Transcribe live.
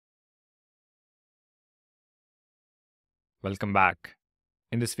Welcome back.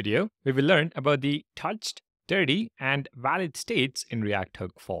 In this video, we will learn about the touched, dirty, and valid states in React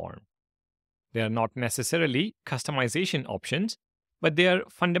Hook form. They are not necessarily customization options, but they are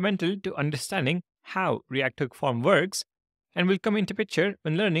fundamental to understanding how React Hook form works and will come into picture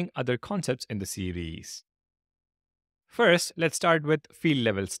when learning other concepts in the series. First, let's start with field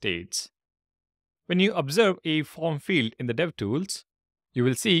level states. When you observe a form field in the DevTools, you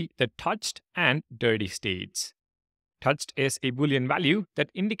will see the touched and dirty states. Touched is a Boolean value that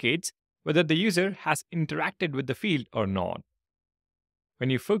indicates whether the user has interacted with the field or not.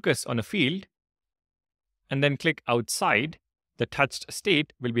 When you focus on a field and then click outside, the touched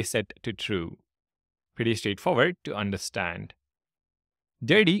state will be set to true. Pretty straightforward to understand.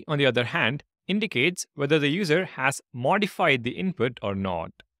 Dirty, on the other hand, indicates whether the user has modified the input or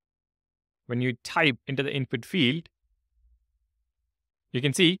not. When you type into the input field, you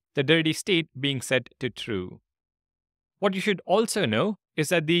can see the dirty state being set to true. What you should also know is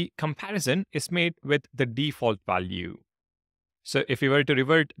that the comparison is made with the default value. So if we were to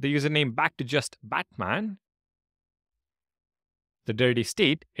revert the username back to just Batman, the dirty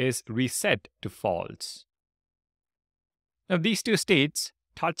state is reset to false. Now these two states,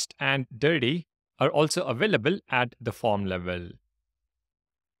 touched and dirty, are also available at the form level.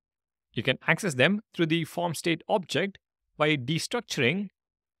 You can access them through the form state object by destructuring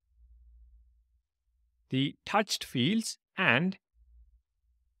the touched fields and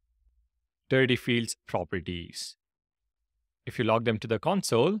dirty fields properties. If you log them to the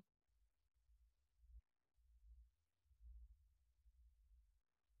console,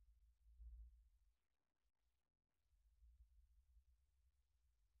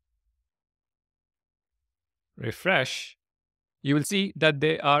 refresh, you will see that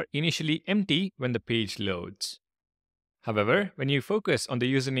they are initially empty when the page loads. However, when you focus on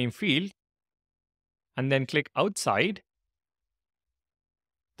the username field and then click outside,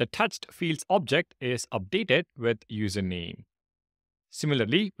 the touched fields object is updated with username.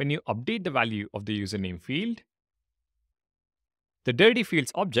 Similarly, when you update the value of the username field, the dirty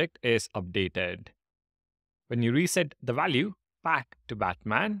fields object is updated. When you reset the value back to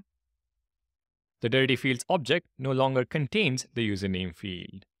Batman, the dirty fields object no longer contains the username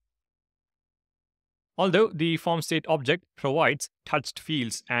field. Although the form state object provides touched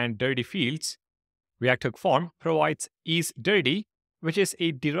fields and dirty fields, React Hook form provides isDirty, which is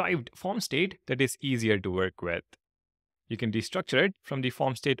a derived form state that is easier to work with. You can destructure it from the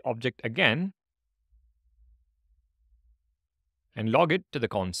form state object again and log it to the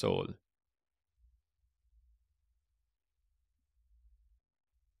console.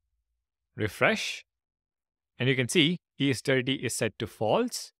 Refresh, and you can see isDirty is set to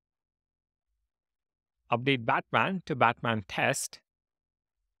false. Update Batman to Batman test.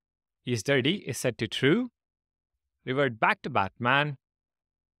 isDirty is set to true. Revert back to Batman,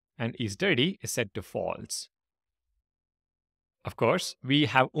 and isDirty is set to false. Of course, we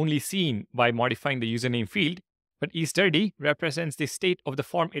have only seen by modifying the username field, but isDirty represents the state of the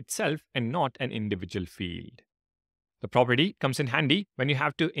form itself and not an individual field. The property comes in handy when you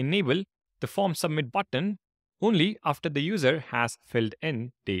have to enable the form submit button only after the user has filled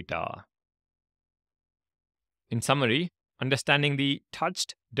in data. In summary, understanding the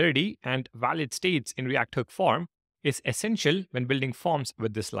touched, dirty, and valid states in React Hook form is essential when building forms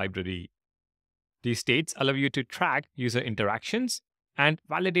with this library. These states allow you to track user interactions and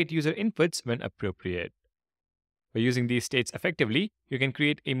validate user inputs when appropriate. By using these states effectively, you can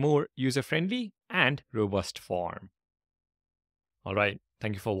create a more user-friendly and robust form. All right,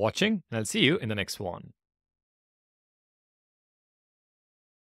 thank you for watching, and I'll see you in the next one.